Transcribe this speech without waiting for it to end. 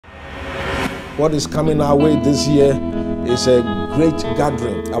What is coming our way this year is a great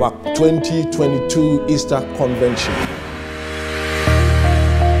gathering, our 2022 Easter Convention.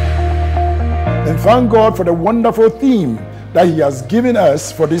 And thank God for the wonderful theme that He has given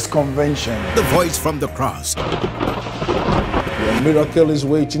us for this convention. The voice from the cross. Your miracle is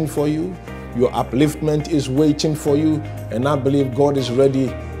waiting for you. Your upliftment is waiting for you. And I believe God is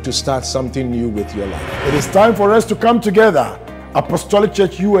ready to start something new with your life. It is time for us to come together, Apostolic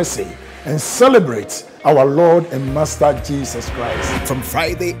Church USA, and celebrate our Lord and Master Jesus Christ. From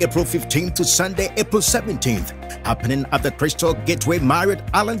Friday, April 15th to Sunday, April 17th, happening at the Crystal Gateway Marriott,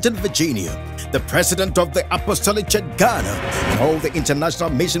 Arlington, Virginia. The president of the Apostolic Church Ghana and all the international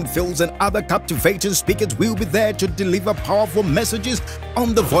mission fields and other captivating speakers will be there to deliver powerful messages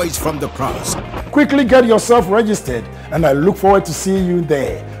on the voice from the cross. Quickly get yourself registered, and I look forward to seeing you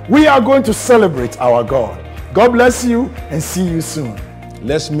there. We are going to celebrate our God. God bless you, and see you soon.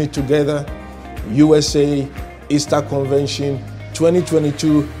 Let's meet together. USA Easter Convention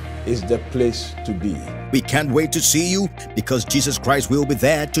 2022 is the place to be. We can't wait to see you because Jesus Christ will be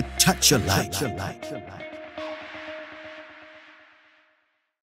there to touch your life.